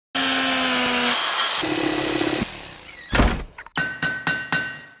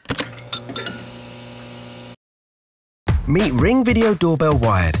Meet Ring Video Doorbell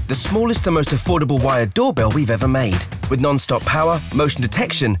Wired, the smallest and most affordable wired doorbell we've ever made. With non-stop power, motion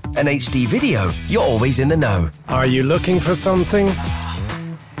detection and HD video, you're always in the know. Are you looking for something?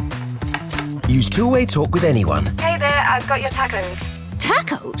 Use two-way talk with anyone. Hey there, I've got your tacos.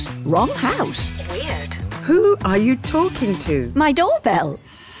 Tacos? Wrong house. Weird. Who are you talking to? My doorbell.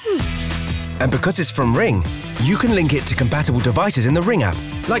 And because it's from Ring, you can link it to compatible devices in the Ring app,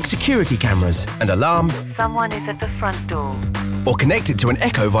 like security cameras and alarm, Someone is at the front door. or connect it to an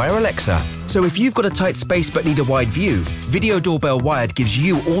Echo via Alexa. So if you've got a tight space but need a wide view, Video Doorbell Wired gives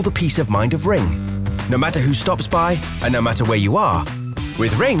you all the peace of mind of Ring. No matter who stops by and no matter where you are,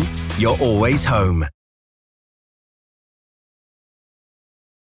 with Ring, you're always home.